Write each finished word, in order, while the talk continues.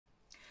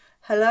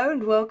Hello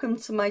and welcome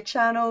to my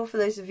channel. For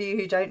those of you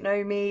who don't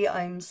know me,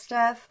 I'm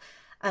Steph,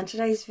 and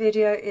today's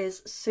video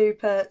is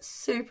super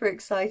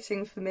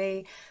exciting for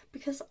me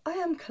because I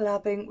am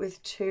collabing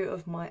with two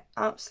of my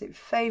absolute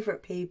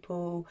favourite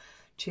people,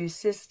 two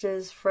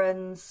sisters,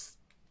 friends,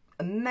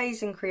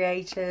 amazing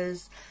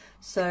creators.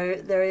 So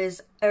there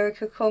is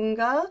Erica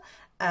Conga.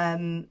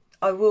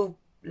 I will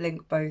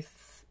link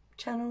both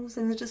channels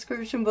in the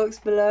description box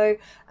below.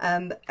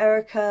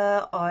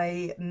 Erica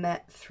I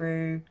met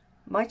through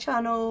my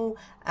channel,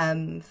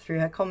 through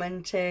her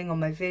commenting on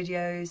my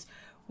videos.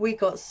 We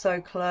got so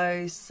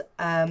close.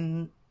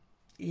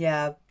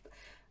 Yeah,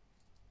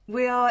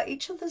 we are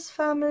each other's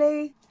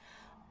family.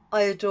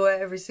 I adore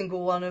every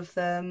single one of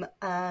them,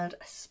 and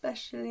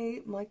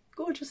especially my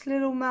gorgeous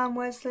little man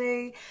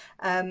Wesley,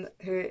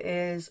 who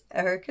is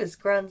Erica's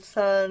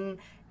grandson.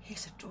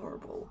 He's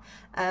adorable.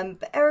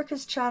 But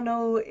Erica's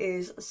channel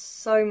is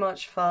so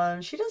much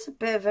fun. She does a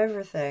bit of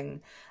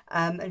everything,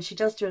 and she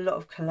does do a lot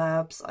of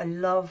collabs. I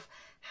love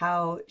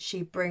how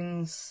she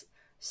brings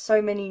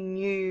so many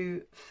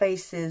new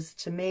faces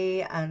to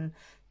me and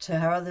to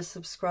her other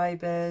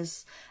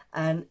subscribers,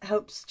 and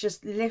helps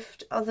just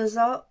lift others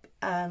up,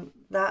 and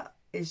that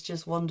is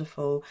just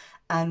wonderful.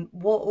 And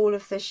what all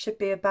of this should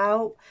be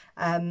about,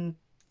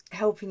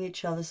 helping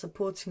each other,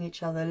 supporting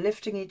each other,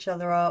 lifting each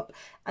other up,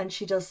 and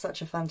she does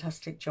such a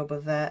fantastic job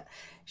of it.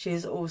 She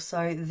is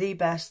also the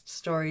best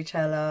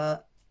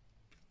storyteller.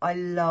 I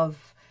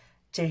love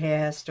to hear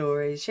her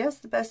stories. She has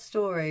the best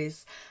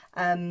stories.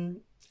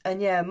 And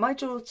yeah, my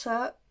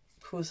daughter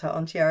calls her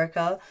Auntie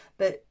Erica,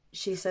 but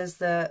she says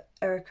that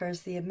Erica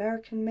is the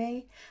American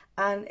me,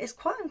 and it's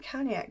quite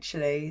uncanny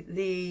actually,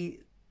 the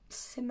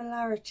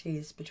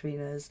similarities between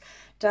us,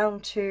 down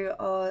to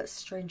our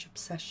strange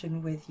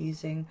obsession with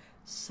using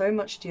so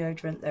much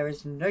deodorant there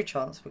is no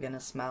chance we're going to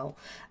smell.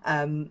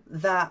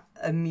 That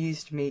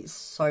amused me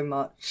so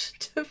much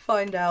to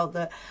find out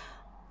that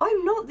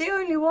I'm not the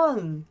only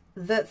one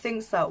that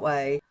thinks that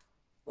way.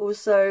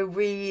 Also,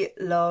 we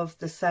love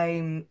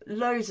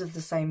loads of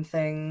the same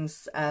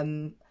things,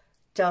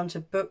 down to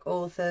book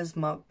authors.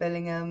 Mark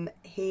Billingham,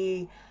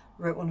 he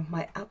wrote one of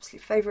my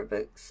absolute favourite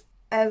books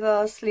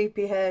ever,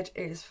 Sleepyhead.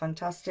 It is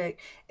fantastic.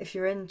 If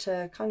you're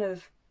into kind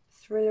of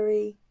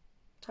thrillery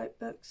type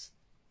books,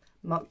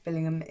 Mark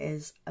Billingham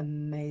is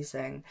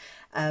amazing.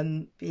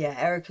 But yeah,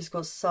 Erica's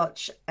got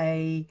such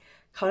a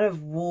kind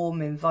of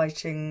warm,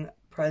 inviting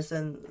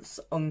presence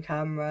on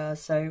camera,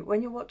 so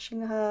when you're watching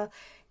her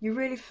you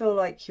really feel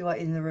like you are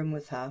in the room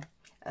with her.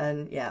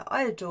 And yeah,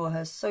 I adore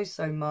her so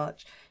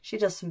much. She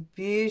does some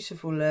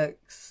beautiful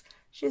looks.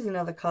 She's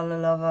another colour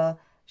lover.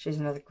 She's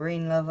another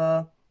green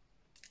lover.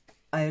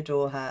 I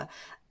adore her.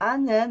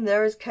 And then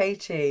there is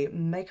Katie,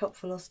 Makeup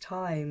for Lost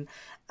Time.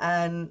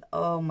 And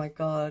oh my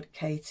god,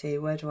 Katie,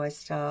 where do I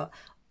start?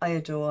 I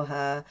adore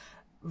her.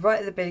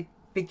 Right at the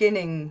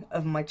beginning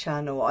of my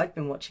channel, I'd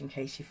been watching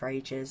Katie for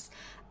ages,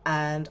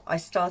 and I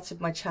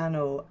started my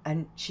channel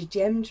and she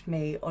DM'd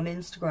me on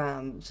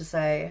Instagram to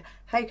say,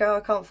 hey girl, I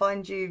can't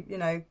find you, you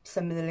know,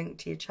 send me the link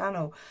to your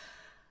channel.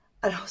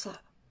 And I was like,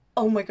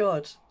 oh my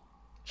god,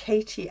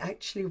 Katie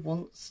actually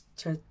wants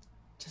to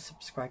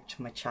subscribe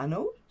to my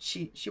channel.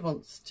 She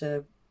wants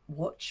to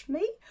watch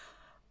me.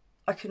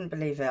 I couldn't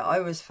believe it. I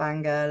was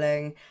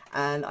fangirling,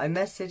 and I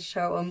messaged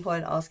her at one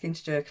point asking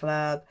to do a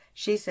collab.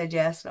 She said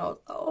yes, and I was,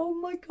 oh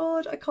my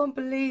god, I can't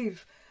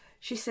believe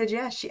she said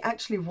yes. She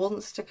actually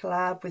wants to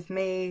collab with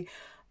me.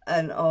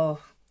 And oh,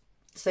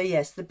 so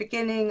yes, the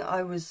beginning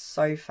I was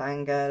so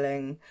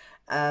fangirling,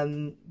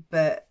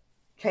 but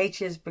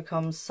Katie has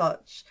become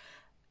such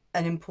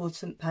an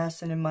important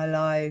person in my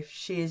life.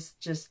 She is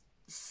just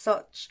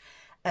such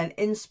an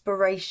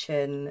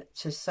inspiration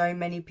to so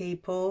many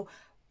people.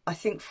 I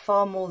think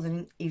far more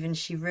than even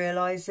she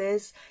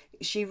realises.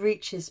 She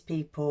reaches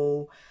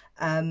people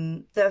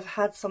that have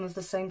had some of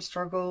the same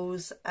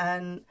struggles,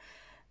 and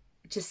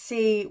to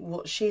see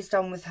what she's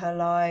done with her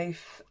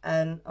life,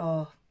 and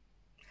oh,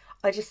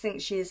 I just think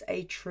she is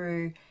a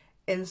true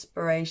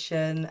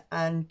inspiration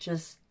and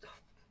just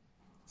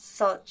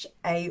such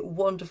a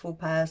wonderful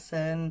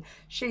person.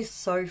 She's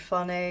so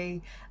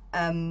funny.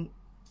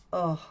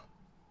 Oh,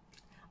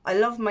 I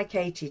love my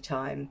Katie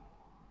time.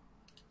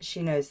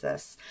 She knows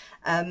this.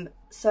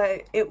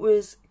 So it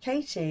was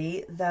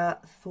Katie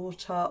that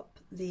thought up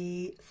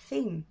the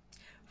theme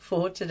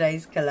for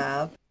today's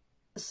collab.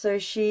 So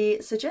she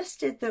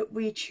suggested that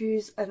we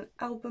choose an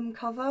album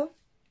cover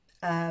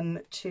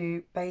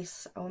to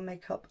base our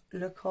makeup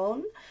look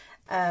on,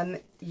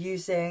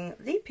 using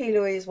the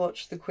P.Louise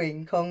Watch the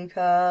Queen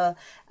Conquer.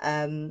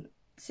 So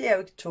yeah,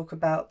 we could talk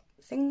about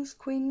things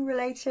Queen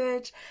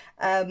related.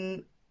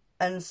 And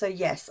so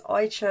yes,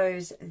 I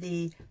chose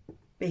the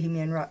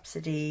Bohemian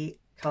Rhapsody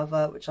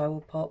cover, which I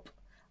will pop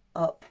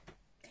up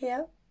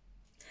here.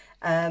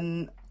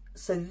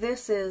 So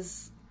this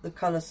is the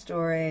colour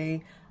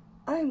story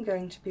I'm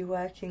going to be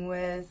working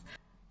with,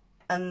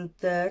 and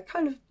the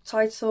kind of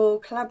title,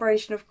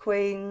 Collaboration of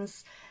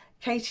Queens.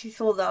 Katie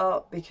thought that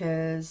up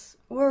because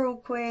we're all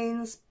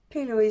queens.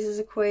 P.Louise is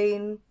a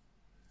queen.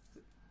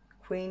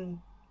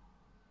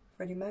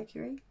 Freddie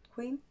Mercury,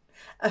 Queen,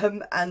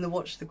 and the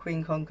Watch the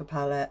Queen Conquer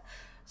palette.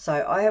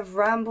 So I have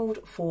rambled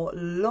for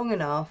long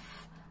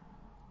enough.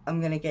 I'm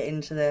going to get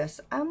into this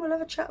and we'll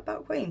have a chat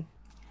about Queen.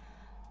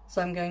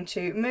 So I'm going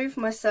to move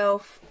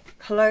myself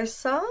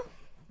closer.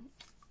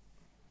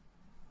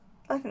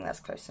 I think that's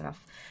close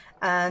enough.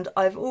 And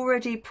I've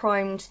already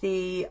primed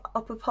the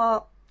upper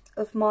part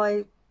of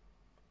my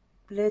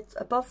lids,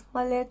 above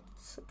my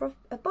lids,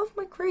 above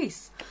my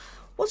crease.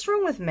 What's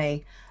wrong with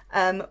me?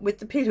 With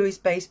the P.Louise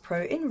Base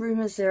Pro in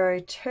Rumour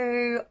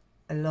 02.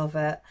 I love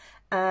it.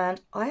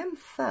 And I am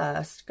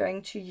first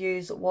going to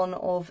use one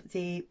of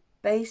the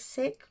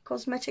basic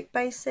cosmetic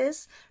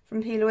bases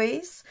from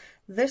P.Louise.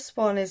 This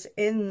one is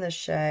in the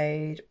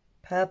shade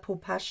Purple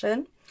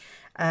Passion.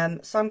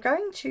 So I'm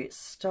going to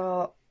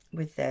start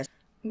with this.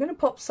 I'm going to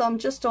pop some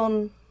just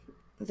on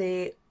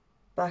the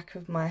back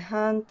of my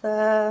hand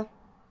there.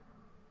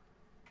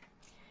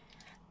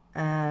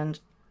 And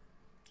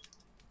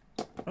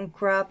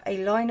grab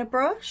a liner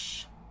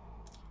brush.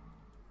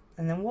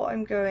 And then what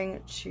I'm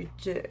going to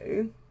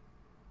do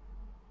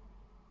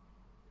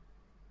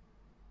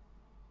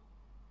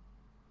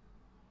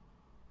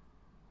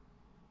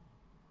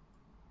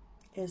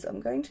is I'm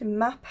going to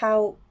map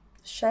out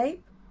the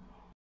shape.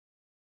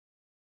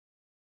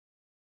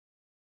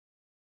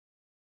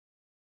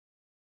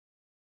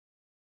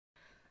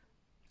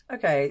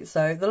 Okay,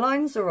 so the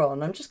lines are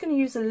on. I'm just going to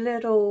use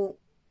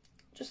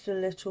just a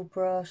little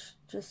brush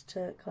just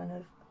to kind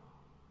of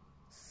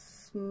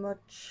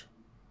smudge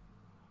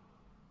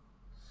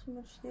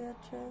the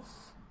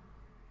edges.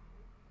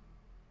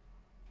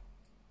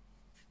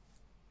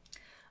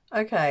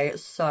 Okay,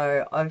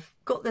 so I've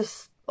got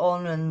this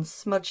on and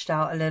smudged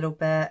out a little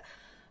bit.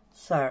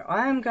 So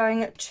I am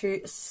going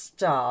to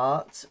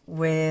start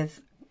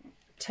with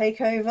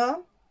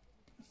Takeover.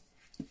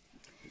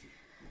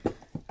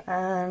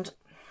 And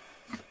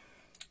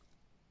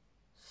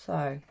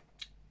so,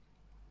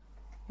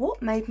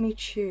 what made me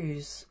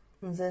choose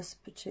this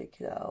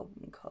particular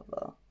album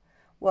cover?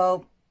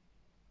 Well,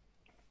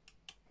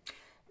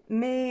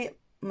 me,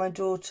 my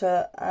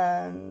daughter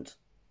and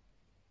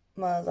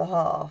my other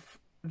half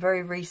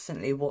very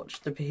recently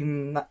watched the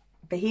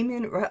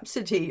Bohemian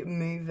Rhapsody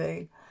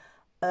movie,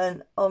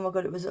 and oh my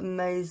god, it was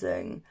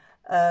amazing.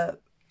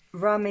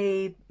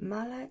 Rami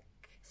Malek,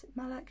 is it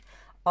Malek?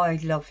 I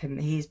love him,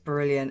 he's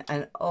brilliant,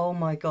 and oh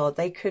my god,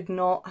 they could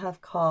not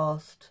have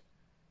cast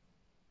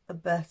a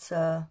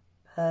better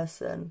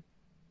person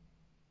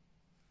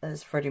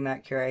as Freddie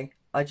Mercury.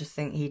 I just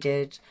think he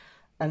did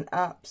an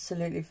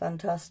absolutely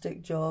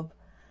fantastic job.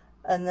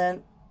 And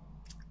then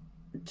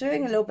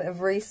doing a little bit of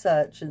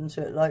research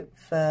into it, like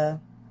for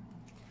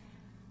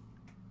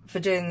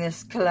doing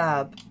this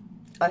collab,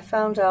 I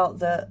found out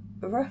that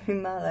Rami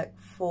Malek,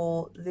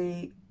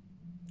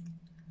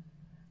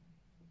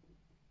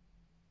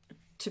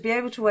 to be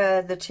able to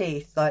wear the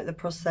teeth, like the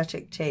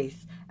prosthetic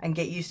teeth, and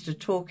get used to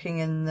talking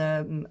in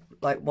them,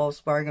 like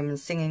whilst wearing them, and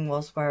singing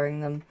whilst wearing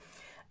them,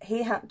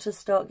 he had to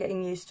start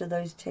getting used to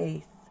those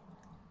teeth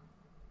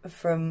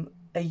from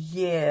a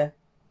year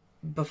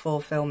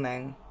before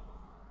filming.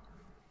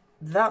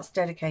 That's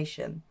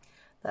dedication.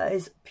 That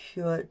is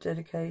pure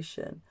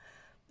dedication.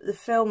 The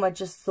film, I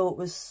just thought,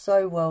 was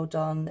so well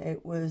done.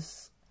 It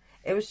was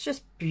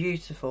just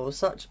beautiful.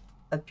 Such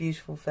a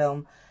beautiful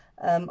film.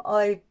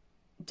 I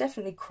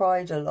definitely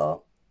cried a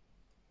lot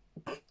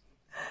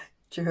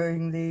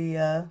during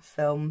the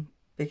film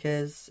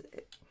because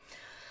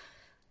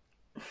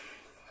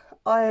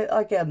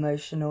I get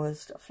emotional and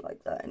stuff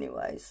like that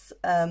anyways.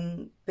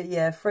 But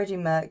yeah, Freddie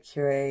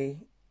Mercury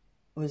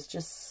was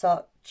just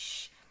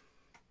such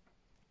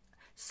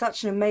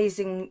an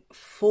amazing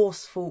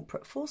forceful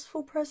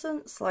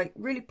presence, like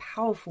really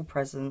powerful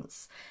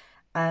presence.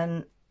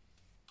 And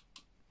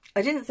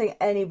I didn't think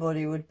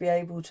anybody would be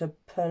able to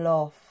pull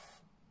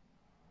off,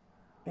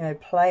 you know,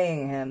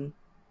 playing him,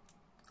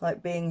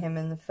 like being him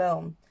in the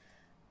film.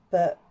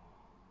 But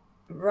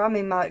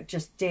Rami Malek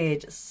just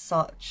did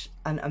such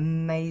an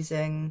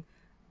amazing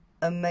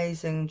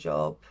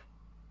job.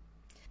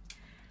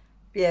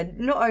 Yeah,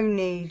 not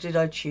only did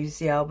I choose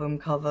the album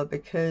cover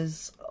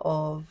because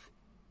of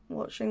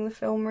watching the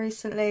film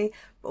recently,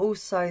 but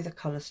also the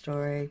colour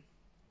story.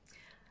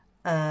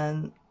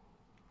 And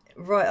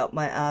right up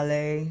my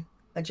alley.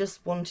 I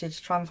just wanted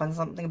to try and find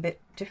something a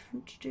bit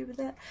different to do with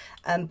it.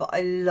 But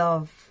I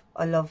love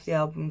the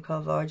album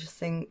cover. I just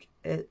think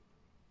it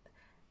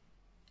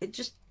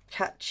just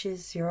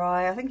catches your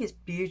eye. I think it's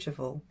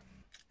beautiful.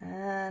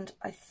 And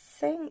I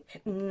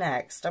think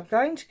next I'm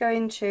going to go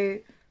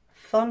into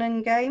Fun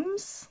and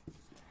Games.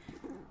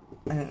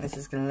 I think this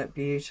is going to look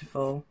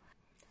beautiful.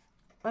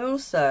 I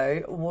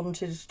also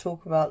wanted to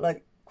talk about,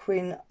 like,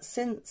 Queen,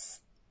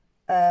 since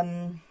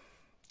Freddie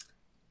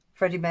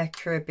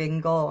Mercury being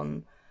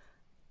gone,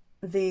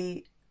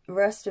 the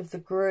rest of the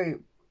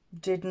group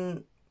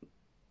didn't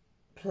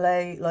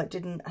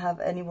have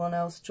anyone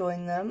else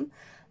join them.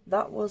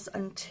 That was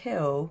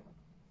until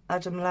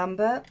Adam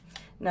Lambert.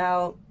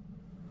 Now,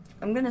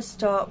 I'm going to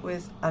start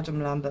with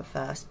Adam Lambert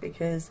first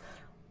because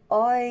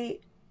I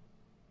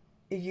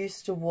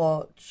used to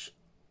watch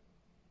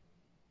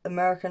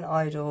American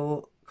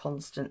Idol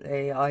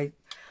constantly. I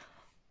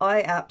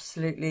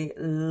absolutely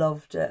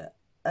loved it.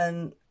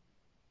 And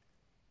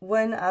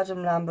when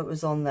Adam Lambert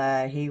was on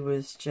there, he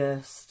was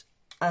just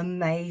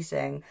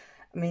amazing.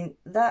 I mean,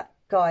 that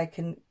guy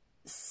can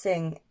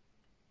sing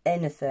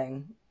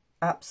anything,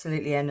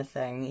 absolutely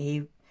anything.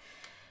 He's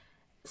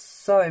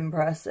so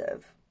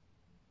impressive.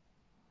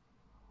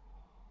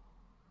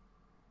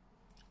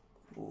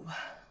 Ooh,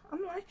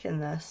 I'm liking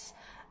this.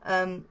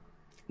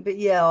 But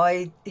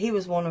yeah, he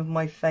was one of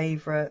my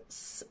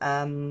favourites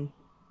when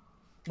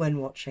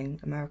watching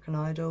American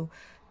Idol,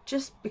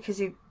 just because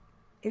he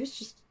was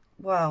just,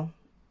 wow.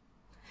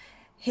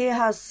 He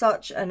has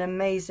such an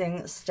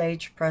amazing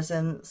stage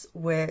presence,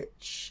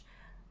 which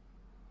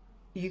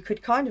you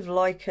could kind of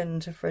liken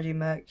to Freddie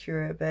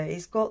Mercury a bit.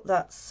 He's got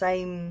that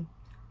same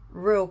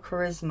real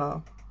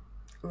charisma,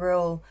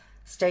 real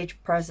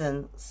stage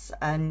presence,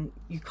 and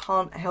you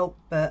can't help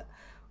but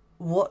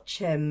watch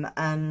him.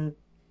 And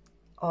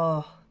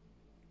oh,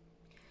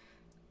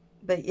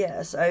 but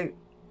yeah, so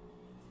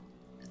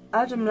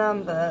Adam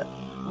Lambert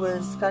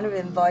was kind of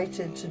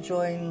invited to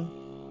join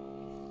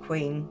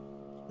Queen,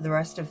 the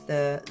rest of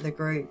the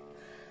group,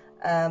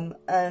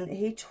 and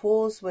he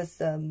tours with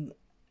them,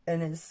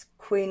 and it's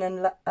Queen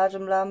and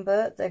Adam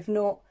Lambert. They've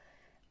not,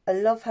 I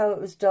love how it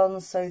was done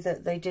so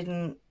that they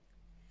didn't,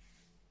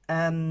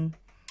 so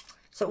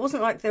it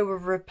wasn't like they were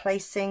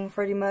replacing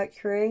Freddie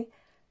Mercury.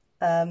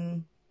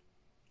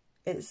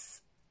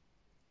 It's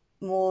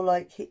more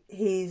like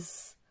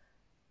he's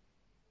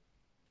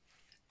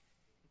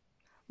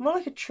more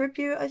like a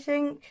tribute, I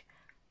think,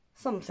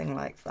 something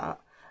like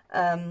that.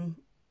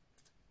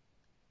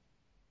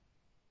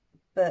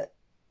 But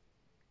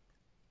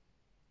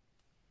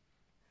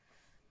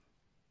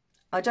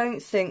I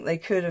don't think they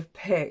could have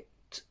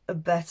picked a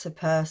better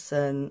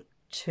person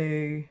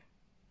to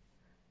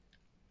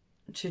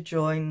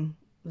join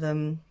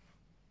them,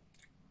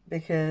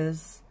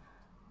 because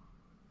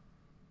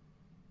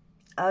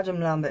Adam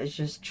Lambert is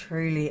just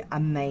truly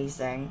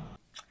amazing.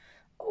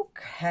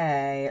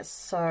 Okay,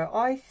 so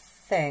I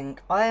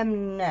think I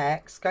am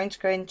next going to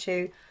go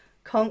into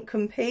Can't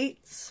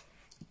Compete.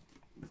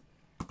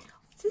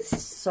 This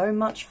is so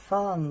much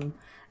fun.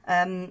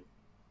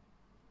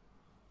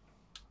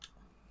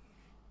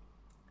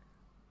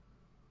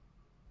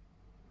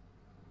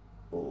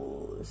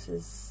 Oh, this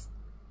is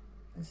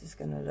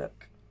gonna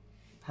look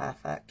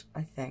perfect,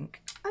 I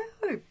think. I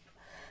hope.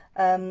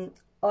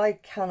 I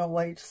cannot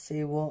wait to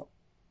see what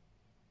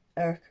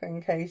Erica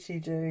and Katie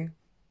do.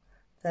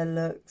 Their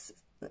looks,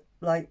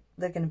 like,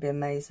 they're going to be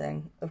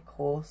amazing, of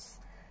course.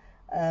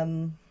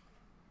 But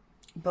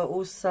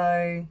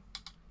also,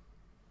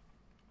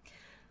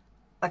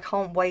 I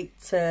can't wait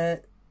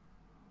to,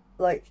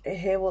 like,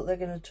 hear what they're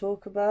going to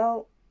talk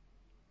about.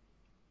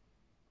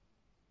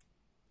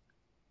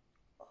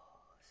 Oh,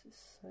 this is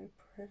so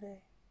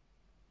pretty.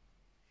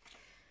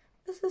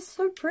 This is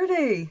so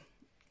pretty.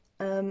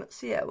 So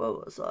yeah, where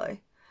was I?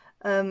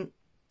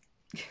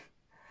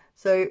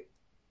 So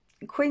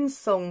Queen's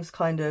songs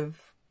kind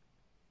of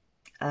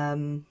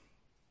have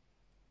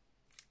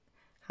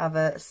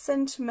a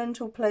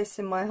sentimental place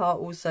in my heart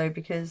also,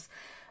 because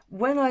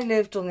when I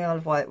lived on the Isle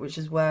of Wight, which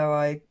is where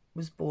I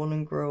was born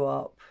and grew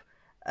up,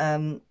 we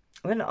had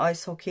an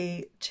ice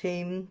hockey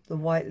team, the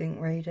White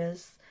Link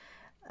Raiders,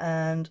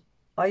 and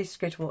I used to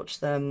go to watch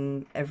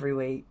them every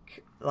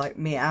week, like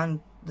me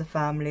and the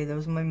family. There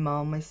was my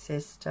mum, my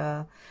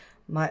sister,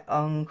 my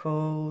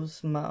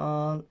uncles, my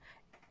aunt,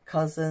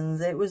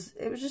 cousins. It was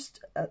just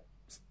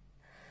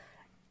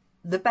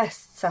the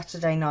best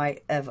Saturday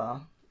night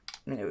ever.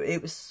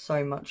 It was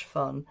so much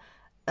fun,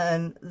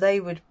 and they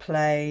would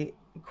play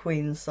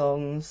Queen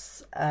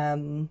songs.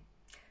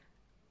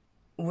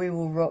 We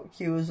Will Rock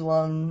You was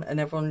one, and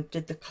everyone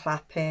did the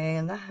clapping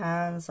and the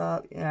hands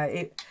up. You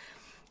know,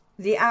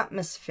 the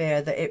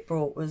atmosphere that it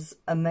brought was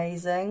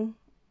amazing.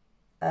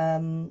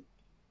 But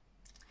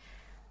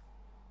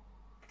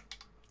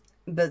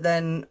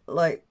then,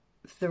 like,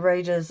 if the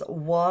Raiders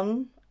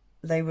won,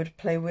 they would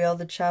play We Are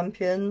the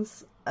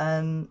Champions,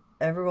 and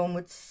everyone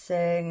would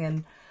sing,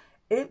 and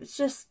it was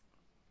just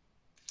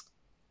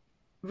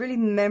really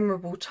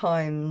memorable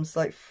times,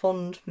 like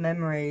fond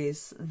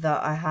memories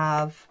that I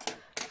have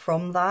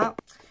from that.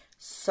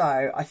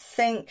 So I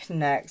think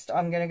next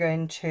I'm going to go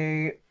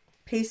into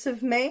Piece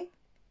of Me.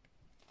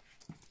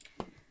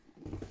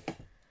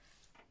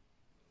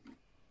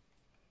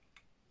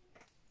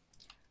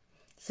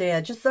 So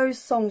yeah, just those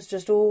songs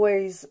just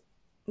always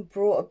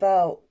brought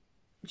about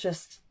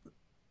just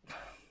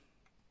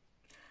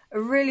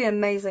a really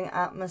amazing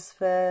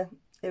atmosphere.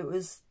 It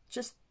was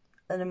just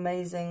an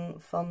amazing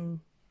fun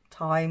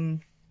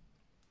time.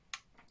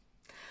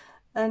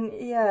 And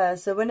yeah,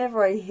 so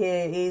whenever I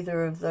hear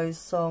either of those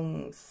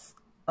songs,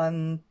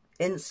 I'm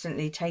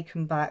instantly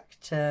taken back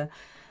to,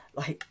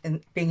 like,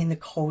 being in the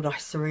cold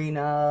ice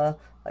arena,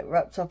 like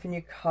wrapped up in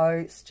your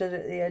coat, stood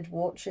at the edge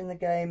watching the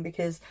game,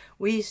 because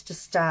we used to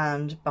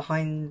stand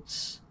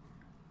behind,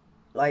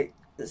 like,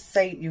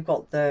 say you've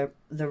got the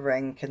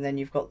rink and then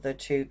you've got the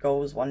two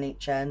goals, one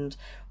each end.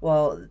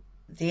 Well,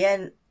 the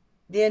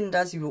end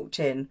as you walked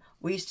in,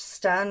 we used to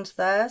stand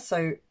there,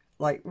 so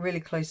like really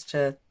close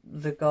to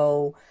the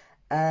goal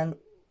and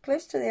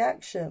close to the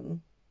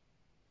action,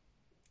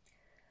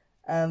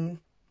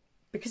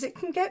 because it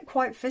can get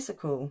quite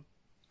physical,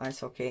 ice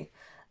hockey.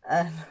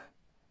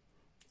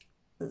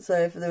 So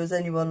if there was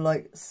anyone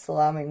like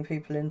slamming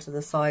people into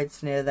the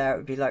sides near there, it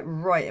would be like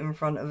right in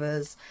front of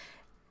us.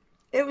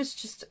 It was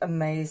just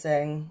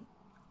amazing,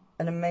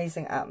 an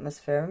amazing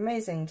atmosphere,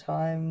 amazing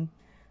time,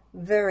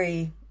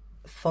 very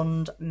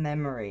fond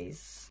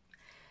memories.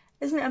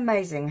 Isn't it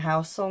amazing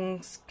how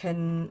songs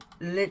can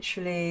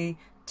literally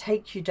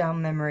take you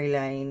down memory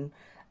lane?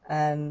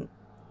 And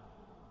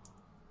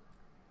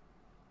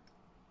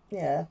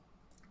yeah,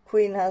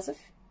 Queen has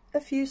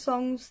a few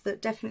songs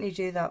that definitely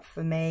do that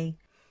for me.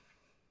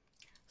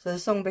 So the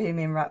song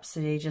Bohemian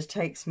Rhapsody just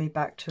takes me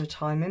back to a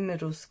time in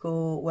middle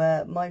school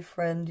where my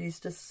friend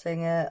used to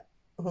sing it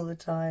all the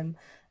time.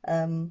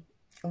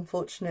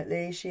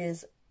 Unfortunately, she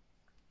is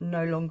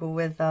no longer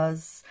with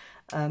us,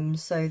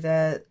 so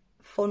they're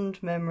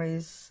fond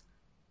memories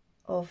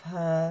of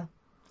her.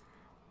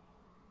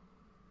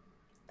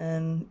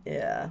 And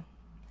yeah,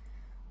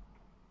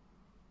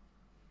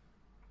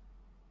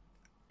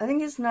 I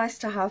think it's nice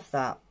to have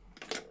that.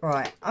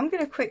 Right, I'm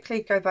going to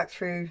quickly go back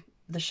through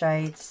the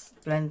shades,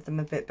 blend them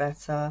a bit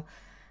better,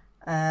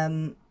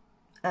 and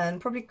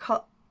probably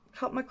cut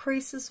my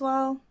crease as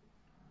well,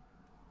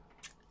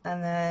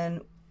 and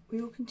then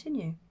we will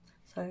continue,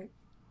 so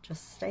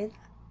just stay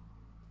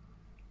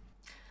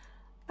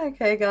there.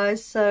 Okay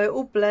guys, so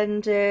all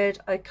blended.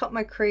 I cut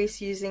my crease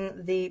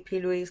using the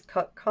P.Louise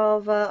cut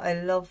carver. I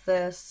love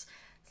this.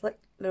 It's like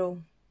a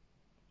little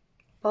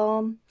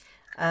balm.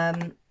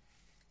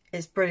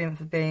 It's brilliant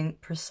for being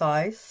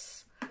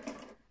precise.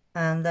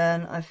 And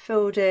then I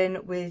filled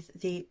in with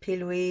the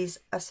P.Louise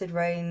Acid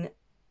Rain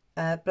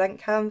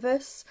blank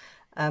canvas.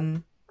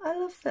 I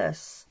love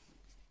this.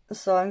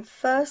 So I'm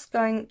first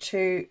going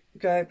to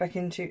go back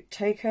into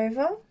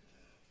Takeover,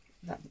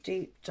 that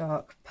deep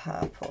dark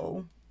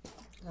purple.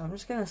 So I'm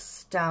just going to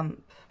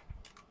stamp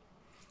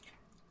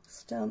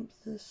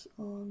this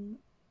on.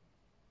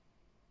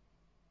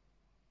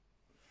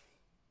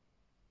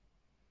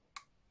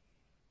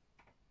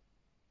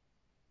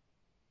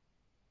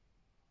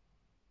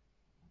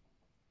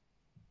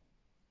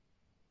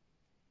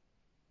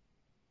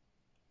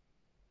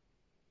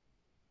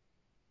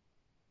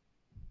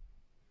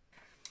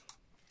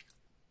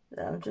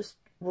 I'm just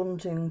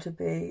wanting to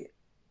be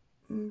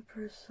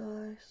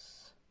precise.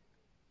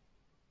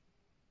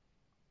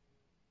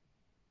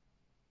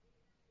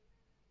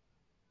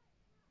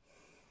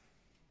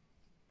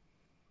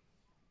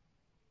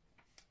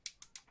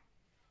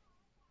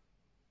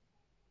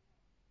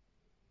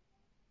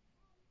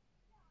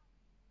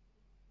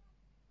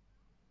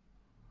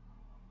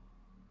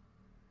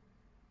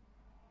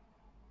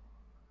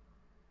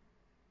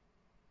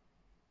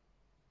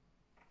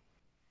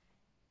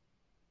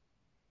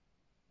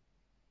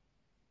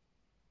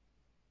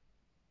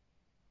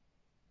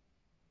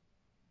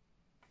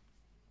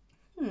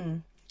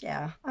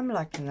 Yeah, I'm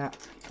liking that.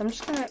 So I'm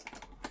just going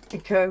to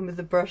go in with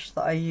the brush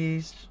that I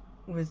used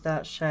with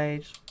that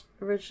shade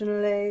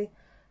originally.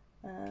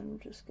 I'm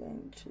just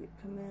going to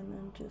come in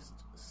and just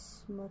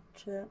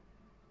smudge it.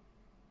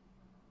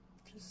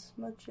 Just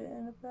smudge it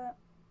in a bit.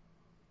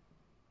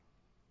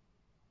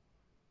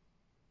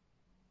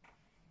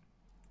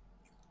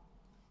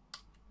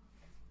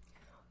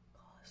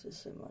 Oh, this is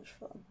so much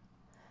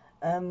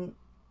fun.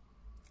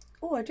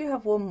 Oh, I do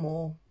have one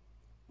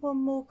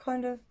more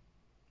kind of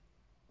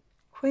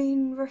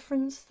Queen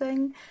reference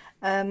thing.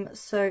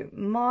 So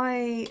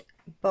my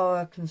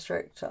boa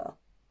constrictor,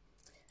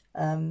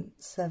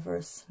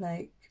 Severus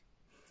Snake,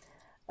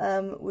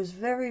 was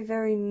very,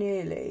 very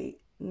nearly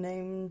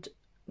named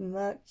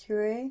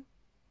Mercury,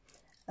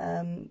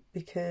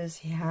 because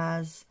he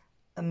has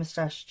a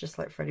moustache just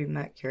like Freddie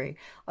Mercury.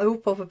 I will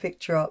pop a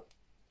picture up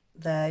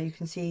there. You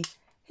can see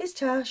his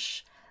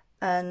tash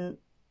and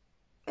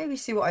maybe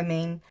see what I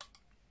mean.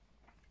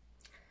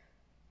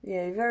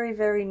 Yeah, very,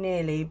 very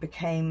nearly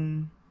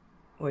became,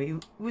 well, he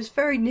was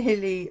very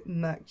nearly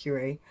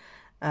Mercury,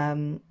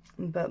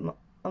 but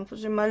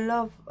unfortunately my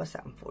love, I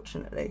say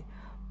unfortunately,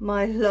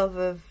 my love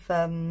of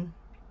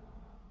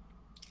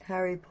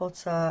Harry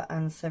Potter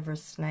and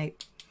Severus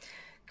Snape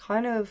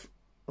kind of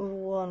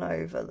won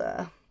over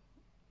there.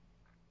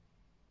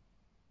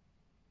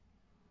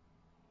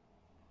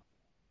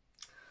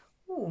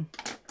 Oh,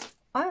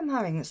 I am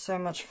having so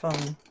much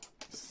fun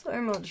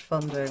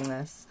doing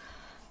this.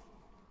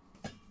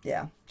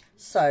 Yeah,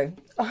 so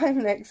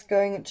I'm next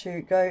going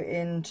to go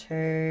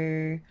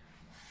into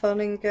Fun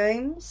and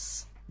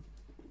Games,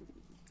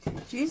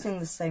 using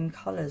the same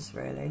colours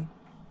really,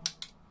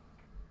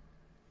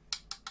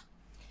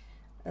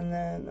 and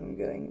then I'm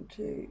going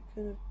to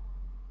kind of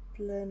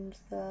blend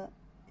that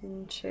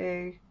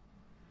into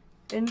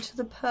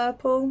the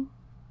purple.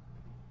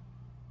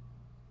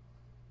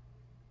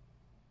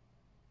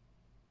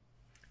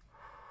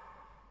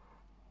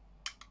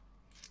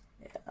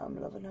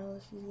 I'm loving how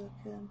this is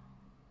looking.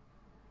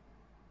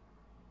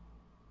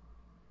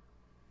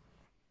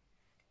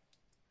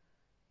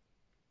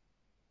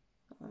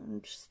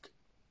 I'm just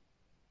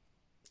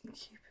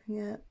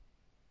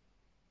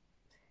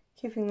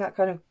keeping that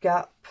kind of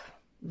gap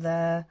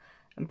there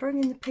and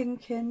bringing the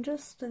pink in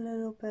just a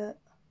little bit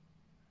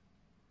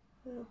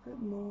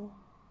more,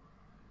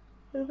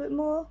 a little bit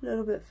more, a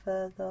little bit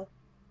further.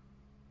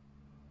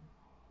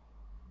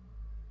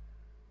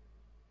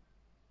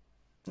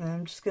 And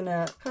I'm just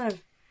gonna kind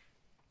of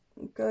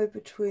go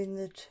between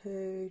the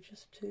two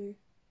just to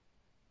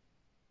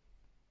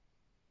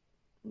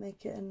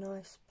make it a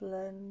nice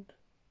blend.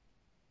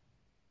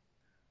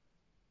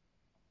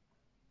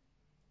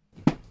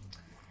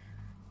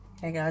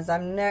 Okay guys,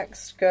 I'm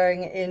next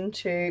going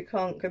into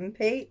Can't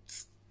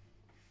Compete.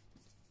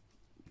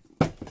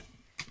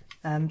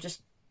 I'm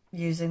just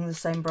using the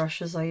same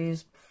brush as I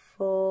used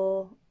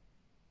before,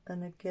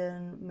 and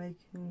again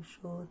making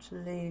sure to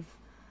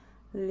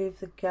leave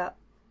the gap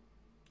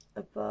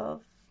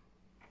above.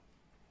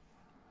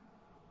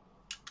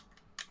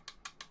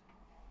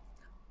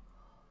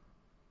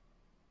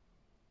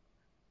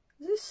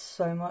 This is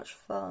so much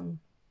fun.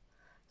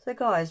 So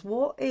guys,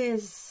 what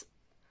is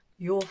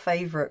your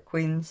favourite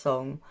Queen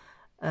song,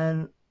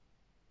 and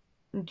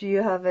do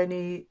you have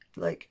any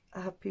like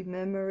happy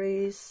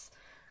memories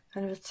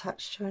kind of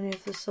attached to any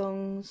of the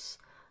songs?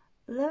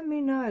 Let me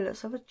know.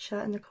 Let's have a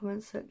chat in the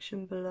comment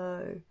section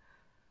below.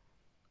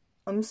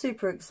 I'm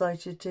super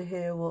excited to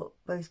hear what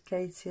both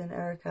Katie and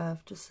Erica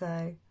have to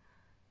say.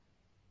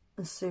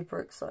 I'm super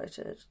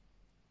excited.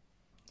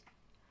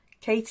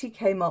 Katie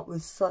came up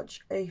with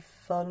such a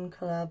fun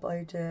collab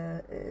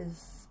idea.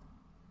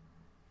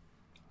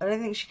 I don't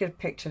think she could have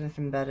picked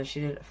anything better.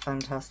 She did a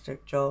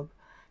fantastic job.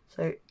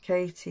 So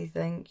Katie,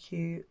 thank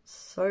you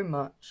so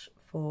much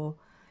for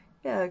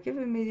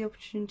giving me the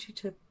opportunity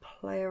to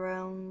play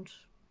around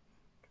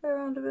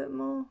a bit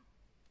more.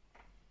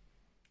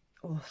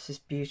 Oh, this is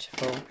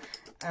beautiful.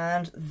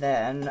 And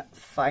then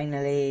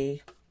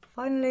finally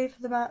for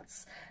the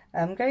mats,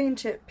 I'm going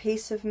into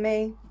Piece of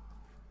Me.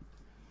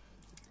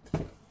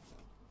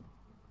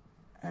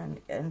 And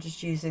again,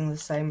 just using the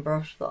same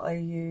brush that I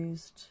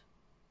used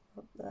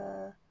up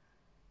there.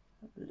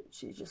 I'm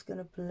literally just going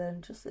to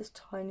blend just this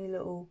tiny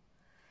little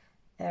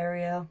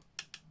area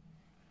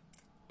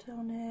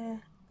down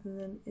here, and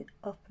then it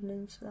up and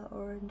into that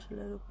orange a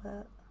little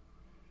bit.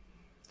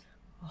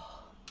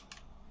 Oh.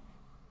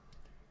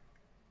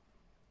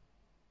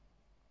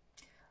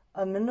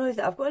 I'm annoyed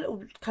that I've got a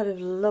little kind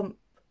of lump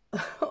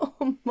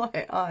on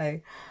my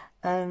eye,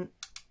 and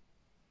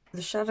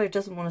the shadow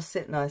doesn't want to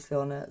sit nicely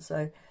on it,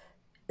 so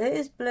it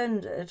is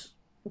blended.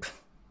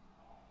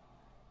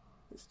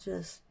 It's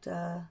just,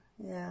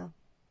 yeah.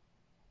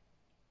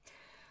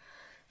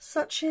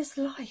 Such is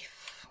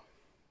life.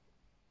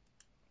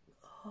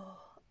 Oh,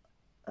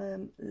 I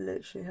am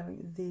literally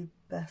having the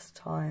best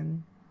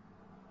time.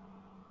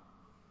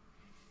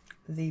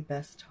 The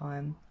best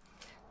time.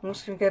 I'm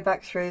just going to go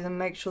back through them,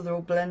 make sure they're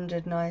all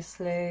blended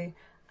nicely,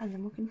 and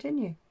then we'll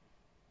continue.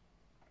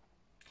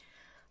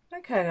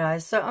 Okay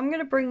guys, so I'm going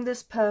to bring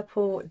this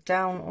purple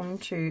down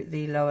onto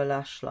the lower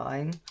lash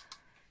line,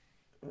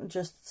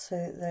 just so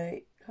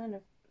they kind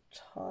of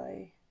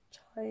tie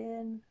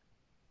in.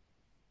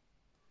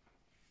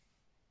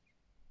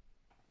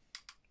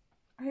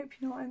 I hope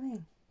you know what I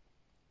mean.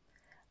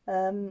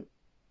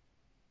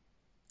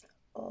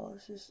 Oh,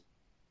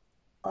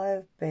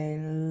 I've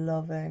been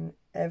loving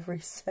every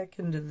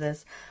second of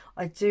this.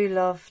 I do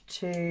love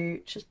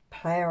to just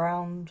play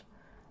around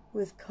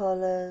with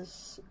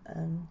colours,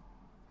 and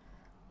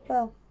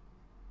well,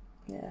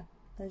 yeah,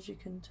 as you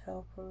can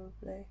tell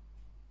probably.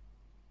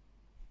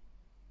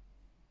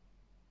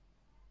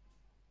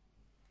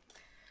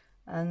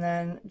 And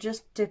then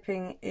just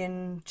dipping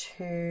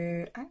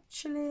into,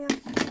 actually I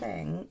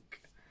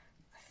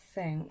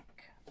think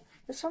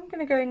this one I'm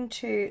going to go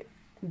into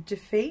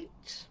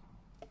Defeat.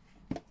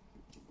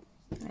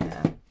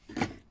 Yeah,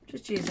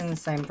 just using the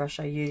same brush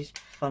I used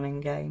for Fun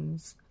and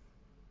Games.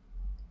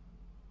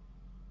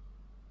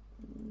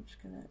 I'm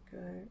just going to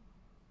go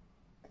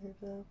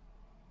over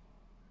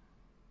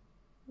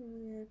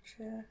the edge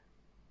here.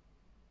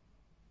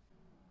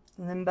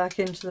 And then back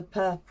into the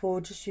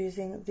purple, just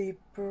using the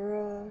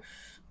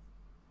brush.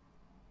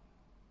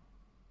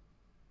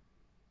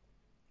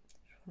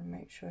 Just want to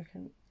make sure I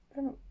can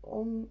kind of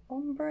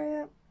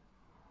ombre it.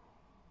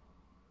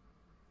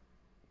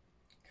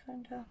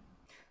 Kinda.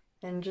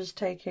 And just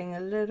taking a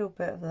little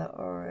bit of that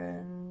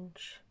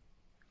orange.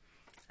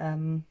 I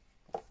can't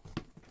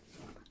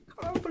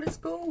remember what it's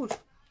called.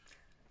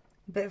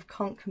 A bit of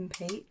Can't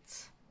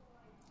Compete.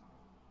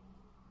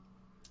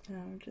 And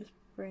I'm just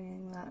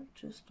bringing that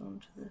just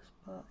onto this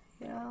part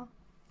here.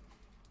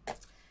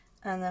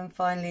 And then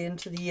finally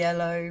into the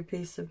yellow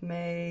Piece of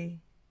Me.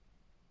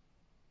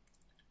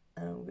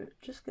 And we're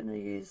just going to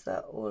use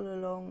that all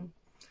along,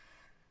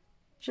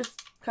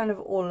 just kind of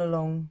all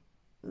along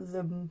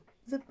the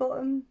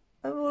bottom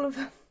of all of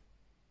them.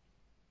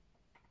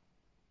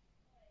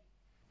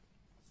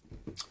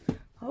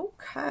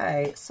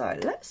 Okay, so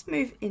let's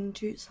move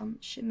into some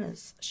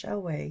shimmers, shall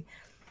we?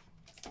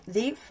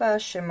 The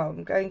first shimmer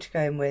I'm going to go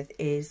in with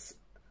is,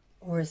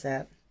 or is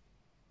it?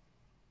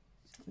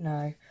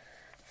 No.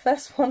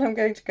 First one I'm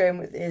going to go in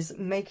with is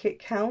Make It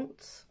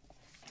Count.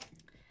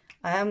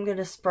 I am going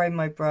to spray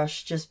my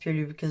brush just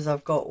purely because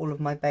I've got all of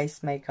my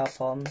base makeup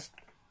on.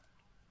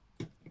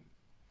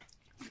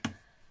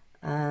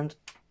 And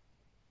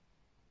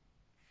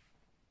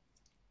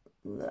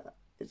that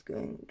is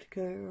going to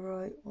go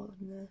right on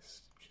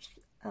this just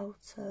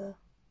outer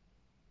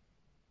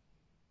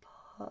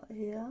part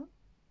here.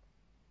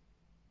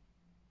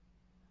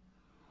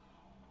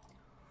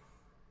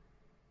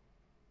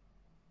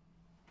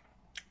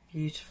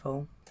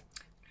 Beautiful.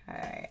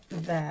 Okay,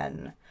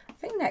 then I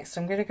think next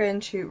I'm going to go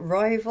into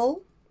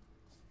Rival.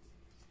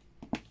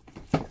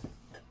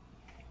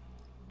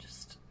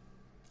 Just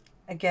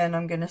again,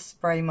 I'm going to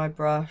spray my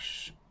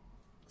brush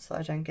so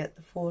I don't get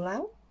the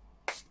fallout.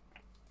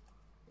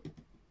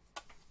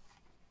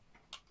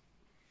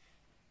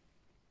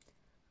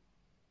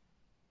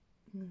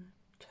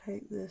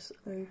 Take this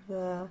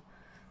over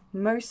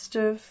most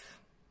of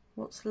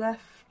what's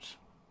left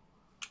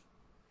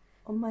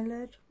on my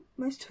lid.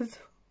 Most of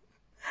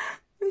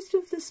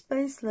the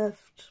space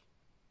left.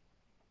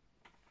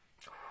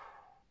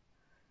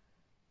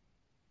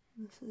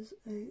 This is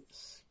a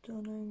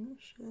stunning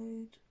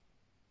shade.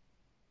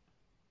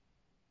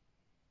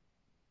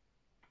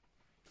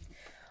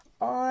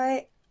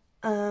 I'm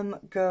going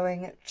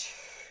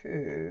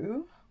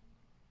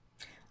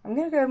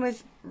to go in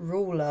with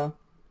Ruler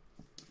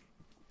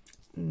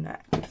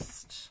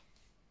next.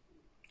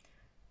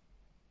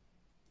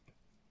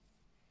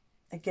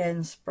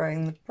 Again,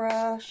 spraying the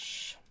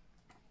brush.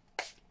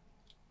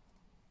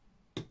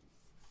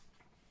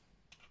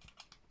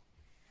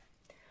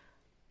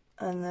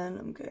 And then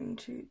I'm going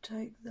to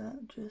take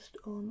that just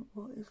on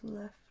what is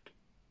left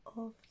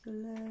of the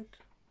lid.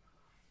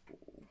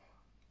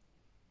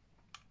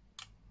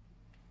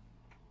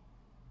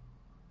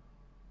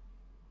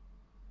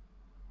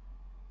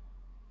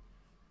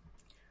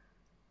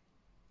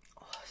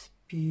 Oh, it's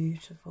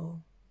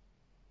beautiful.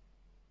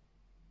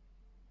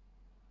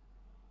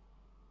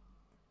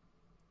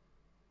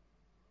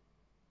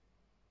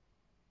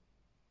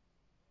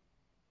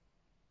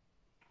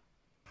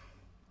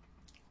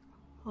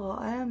 Oh,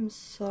 I am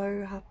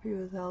so happy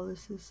with how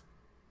this is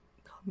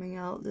coming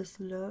out,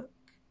 this look.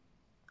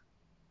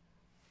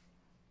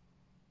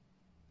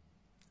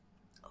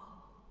 Oh.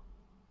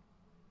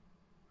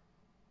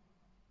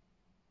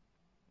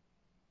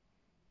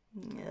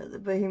 Yeah, the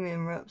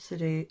Bohemian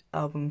Rhapsody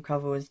album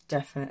cover was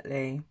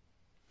definitely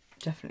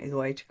the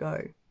way to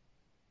go.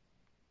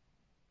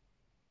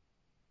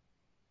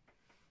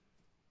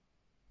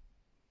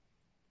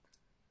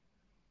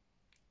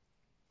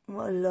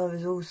 What I love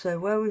is also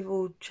where we've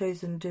all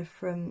chosen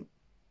different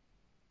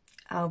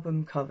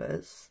album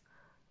covers.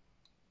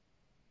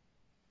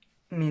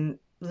 I mean,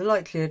 the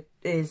likelihood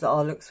is that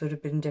our looks would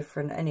have been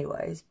different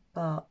anyways,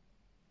 but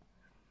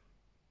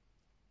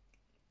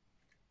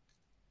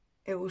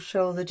it will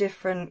show the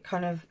different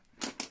kind of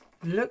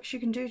looks you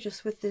can do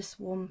just with this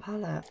one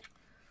palette.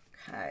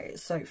 Okay,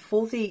 so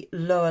for the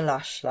lower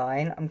lash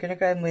line, I'm going to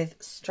go in with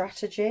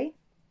Strategy.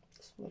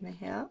 This one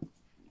here.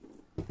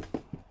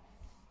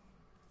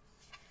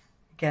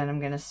 Again, I'm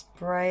going to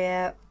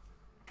spray it.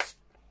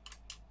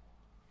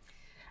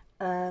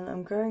 And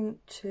I'm going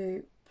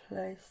to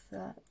place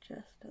that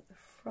just at the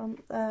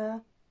front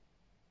there.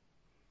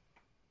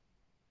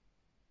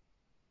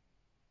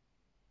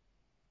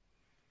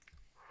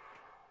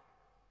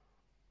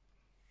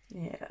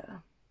 Yeah.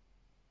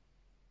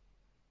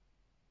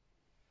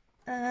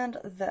 And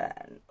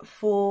then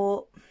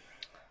for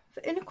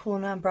the inner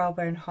corner and brow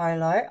bone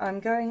highlight, I'm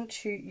going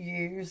to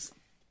use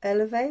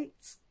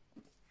Elevate.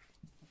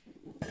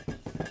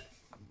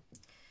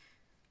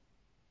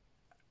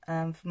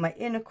 And for my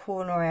inner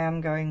corner, I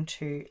am going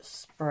to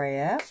spray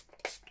it.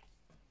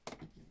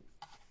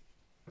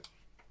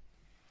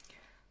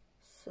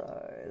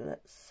 So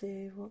let's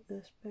see what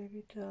this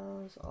baby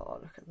does. Oh,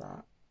 look at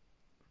that.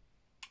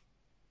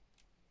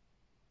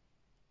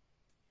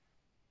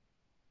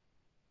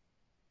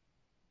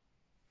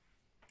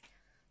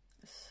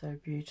 It's so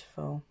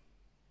beautiful.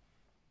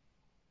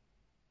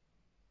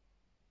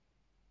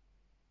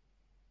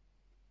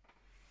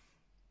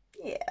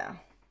 Yeah.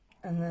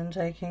 And then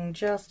taking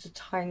just a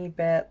tiny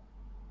bit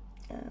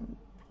and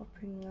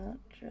popping that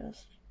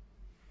just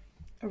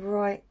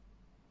right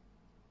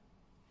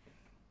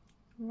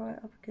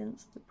up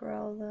against the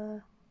brow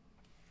there.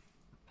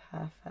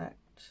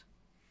 Perfect.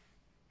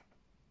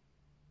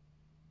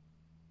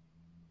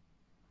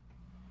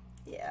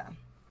 Yeah.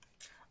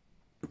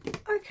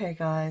 Okay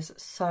guys,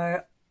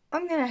 so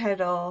I'm going to head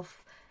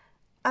off,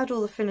 add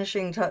all the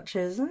finishing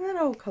touches, and then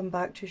I'll come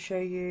back to show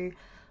you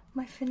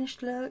my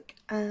finished look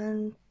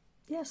and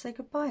yeah, say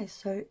goodbye.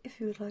 So if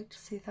you would like to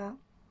see that,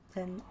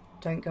 then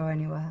don't go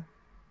anywhere.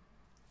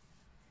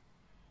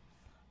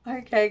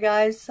 Okay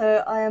guys,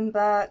 so I am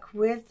back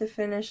with the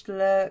finished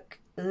look.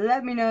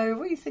 let me know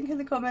what you think in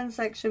the comment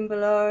section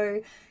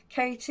below.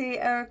 Katie,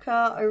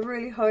 Erica, I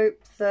really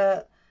hope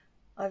that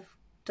I've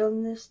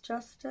done this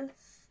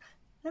justice.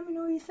 Let me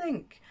know what you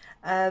think.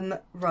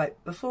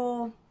 Right,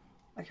 before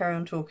I carry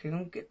on talking,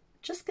 I'm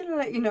just going to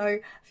let you know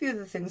a few of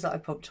the things that I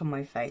popped on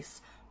my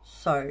face.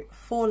 So,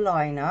 for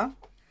liner,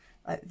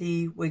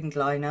 the winged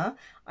liner,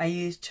 I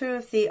used 2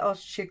 of the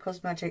Artitude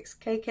Cosmetics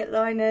K-Kit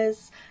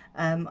liners.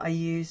 I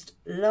used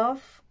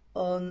Love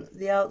on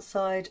the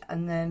outside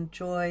and then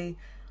Joy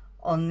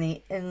on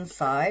the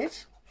inside.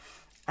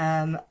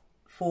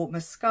 For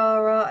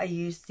mascara, I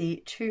used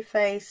the Too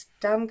Faced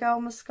Damn Girl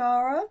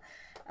mascara.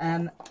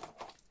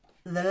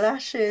 The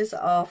lashes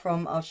are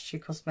from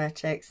Artitude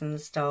Cosmetics in the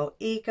style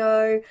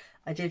Ego.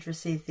 I did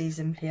receive these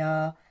in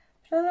PR,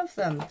 but I love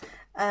them.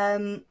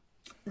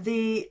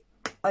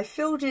 I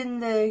filled in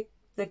the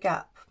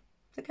gap,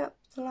 the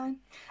line,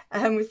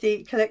 with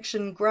the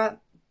collection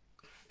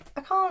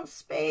I can't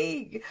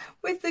speak,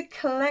 with the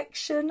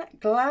collection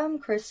Glam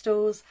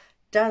Crystals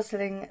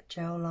Dazzling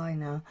Gel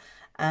Liner,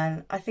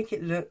 and I think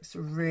it looks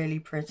really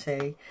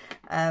pretty.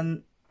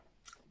 Where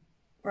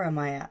am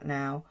I at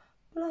now?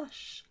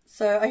 Blush.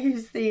 So I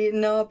used the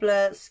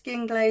Nabla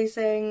Skin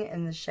Glazing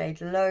in the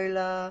shade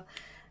Lola.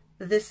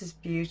 This is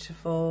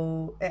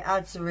beautiful. It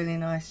adds a really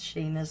nice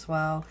sheen as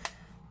well,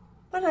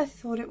 but I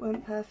thought it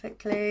went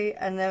perfectly.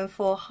 And then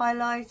for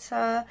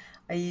highlighter,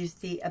 I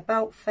used the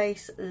About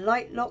Face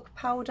Light Lock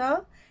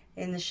Powder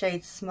in the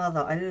shade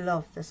Smother. I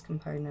love this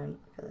component.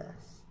 Look at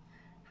this.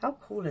 How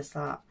cool is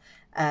that?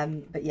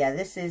 But yeah,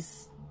 this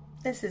is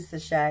the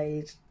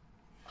shade.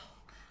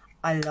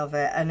 I love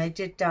it. And I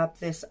did dab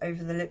this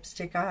over the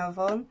lipstick I have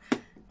on,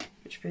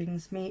 which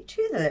brings me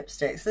to the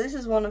lipstick. So this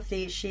is one of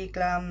the She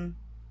Glam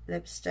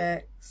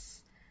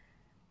lipsticks,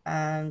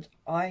 and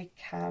I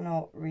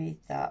cannot read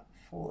that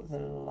for the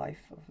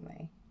life of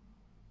me.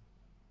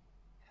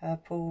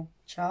 Purple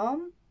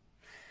Charm.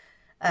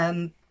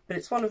 But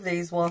it's one of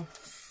these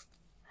ones.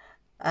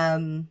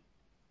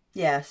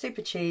 Yeah,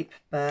 super cheap,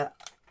 but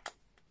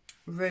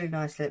really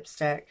nice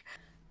lipstick.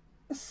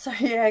 So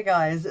yeah,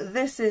 guys,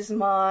 this is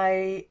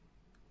my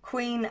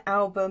Queen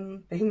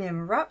album,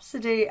 Bohemian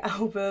Rhapsody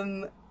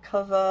album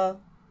cover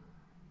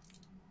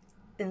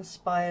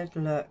inspired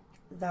look.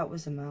 That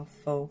was a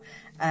mouthful.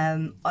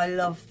 I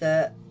love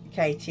that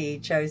Katie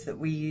chose that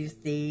we use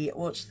the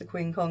Watch the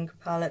Queen Conquer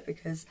palette,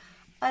 because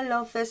I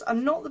love this.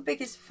 I'm not the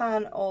biggest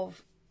fan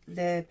of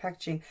the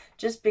packaging,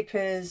 just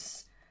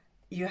because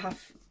you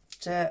have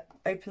to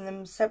open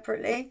them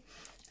separately.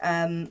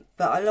 But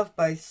I love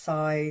both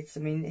sides. I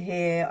mean,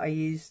 here I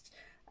used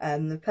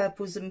the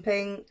purples and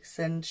pinks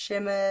and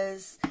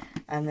shimmers,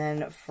 and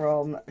then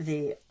from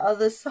the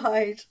other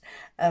side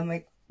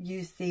I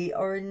used the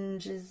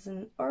oranges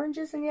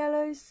and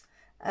yellows.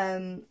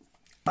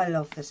 I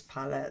love this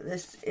palette.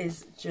 This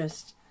is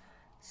just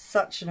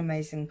such an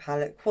amazing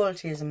palette.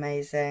 Quality is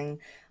amazing.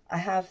 I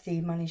have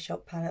the Money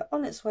Shop palette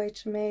on its way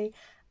to me,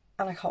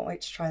 and I can't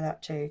wait to try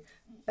that too.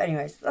 But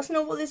anyways, that's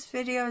not what this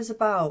video is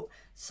about.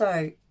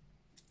 So,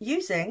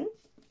 using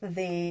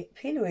the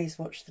P.Louise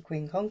Watch the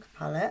Queen Conquer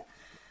palette,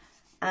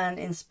 and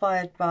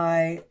inspired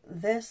by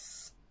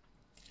this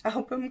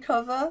album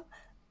cover,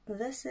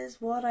 this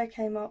is what I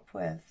came up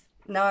with.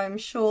 Now, I'm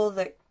sure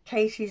that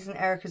Katie's and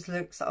Erica's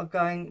looks are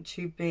going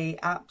to be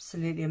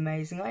absolutely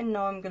amazing. I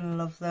know I'm going to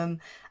love them,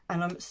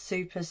 and I'm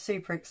super,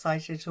 super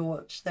excited to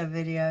watch their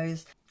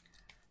videos.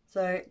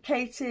 So,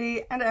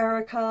 Katie and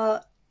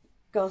Erica,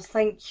 girls,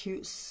 thank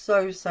you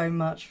so, so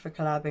much for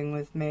collabing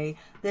with me.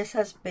 This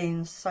has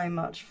been so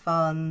much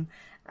fun.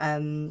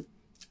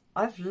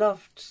 I've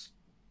loved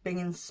being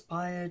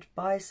inspired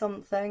by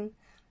something.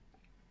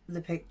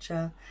 The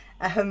picture.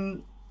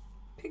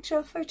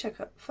 Photo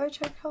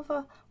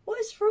cover. What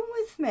is wrong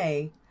with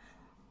me?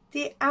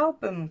 The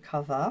album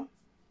cover.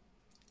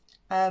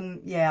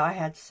 Yeah, I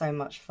had so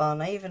much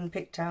fun. I even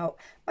picked out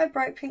my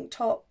bright pink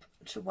top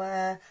to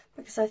wear,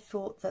 because I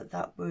thought that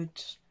that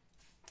would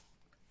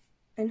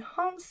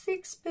enhance the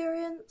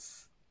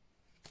experience.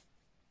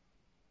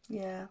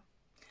 Yeah,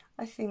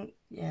 I think,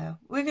 yeah,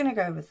 we're gonna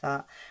go with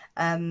that.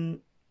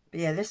 But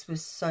yeah, this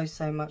was so,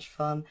 so much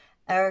fun.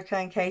 Erica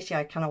and Katie,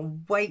 I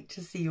cannot wait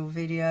to see your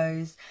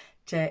videos,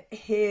 to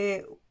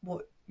hear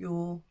what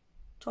your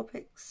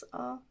topics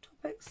are,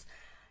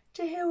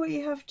 to hear what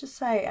you have to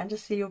say, and to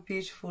see your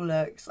beautiful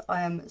looks.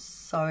 I am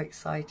so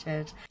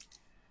excited.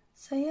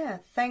 So yeah,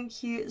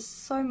 thank you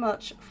so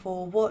much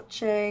for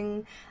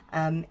watching.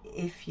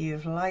 If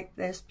you've liked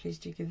this, please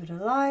do give it a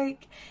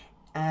like.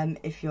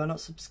 If you're not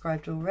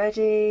subscribed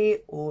already,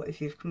 or if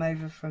you've come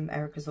over from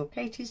Erica's or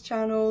Katie's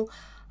channel,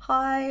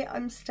 hi,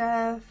 I'm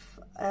Steph.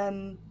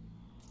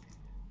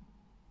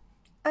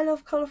 I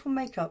love colourful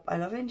makeup, I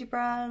love indie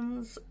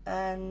brands,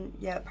 and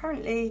yeah,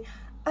 apparently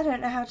I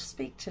don't know how to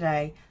speak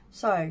today.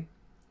 So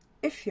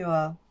if you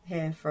are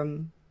here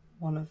from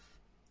one of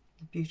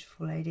the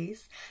beautiful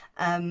ladies,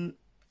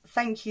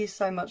 thank you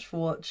so much for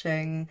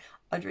watching.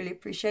 I'd really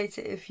appreciate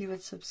it if you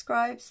would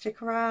subscribe,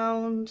 stick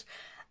around.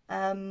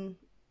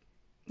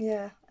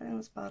 Yeah, I think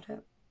that's about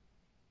it.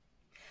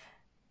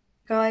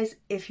 Guys,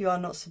 if you are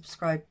not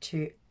subscribed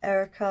to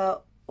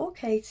Erica or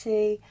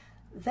Katie,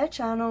 their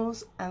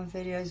channels and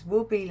videos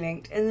will be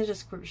linked in the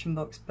description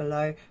box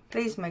below.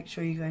 Please make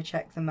sure you go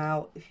check them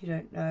out if you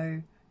don't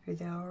know who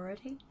they are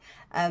already.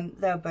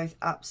 They're both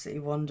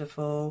absolutely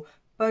wonderful,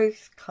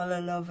 both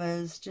colour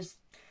lovers, just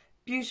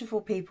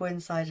beautiful people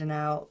inside and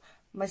out.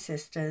 My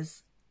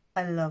sisters,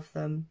 I love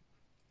them.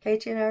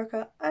 Katie and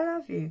Erica, I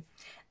love you.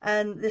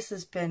 And this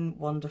has been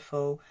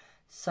wonderful.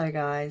 So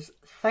guys,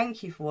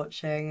 thank you for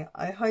watching.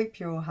 I hope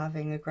you're all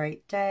having a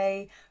great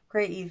day,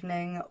 great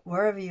evening,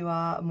 wherever you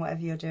are and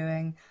whatever you're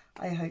doing.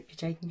 I hope you're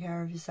taking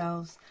care of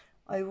yourselves.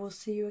 I will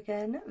see you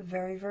again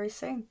very, very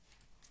soon.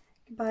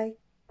 Goodbye.